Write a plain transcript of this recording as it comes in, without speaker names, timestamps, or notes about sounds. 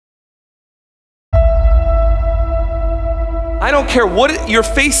I don't care what you're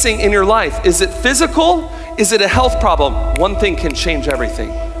facing in your life. Is it physical? Is it a health problem? One thing can change everything.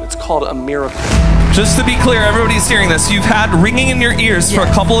 It's called a miracle. Just to be clear, everybody's hearing this. You've had ringing in your ears for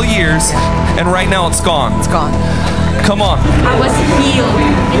a couple of years, and right now it's gone. It's gone. Come on. I was healed,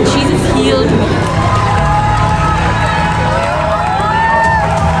 and Jesus healed me.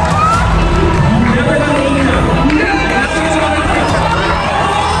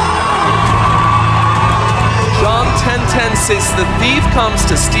 John 10:10 says, the thief comes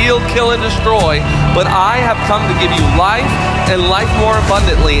to steal, kill, and destroy, but I have come to give you life and life more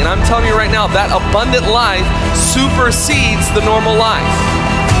abundantly. And I'm telling you right now, that abundant life supersedes the normal life.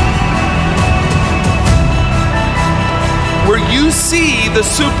 Where you see the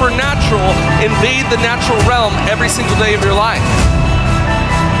supernatural invade the natural realm every single day of your life.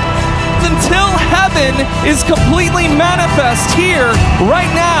 Until heaven is completely manifest here, right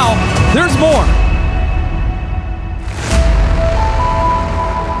now, there's more.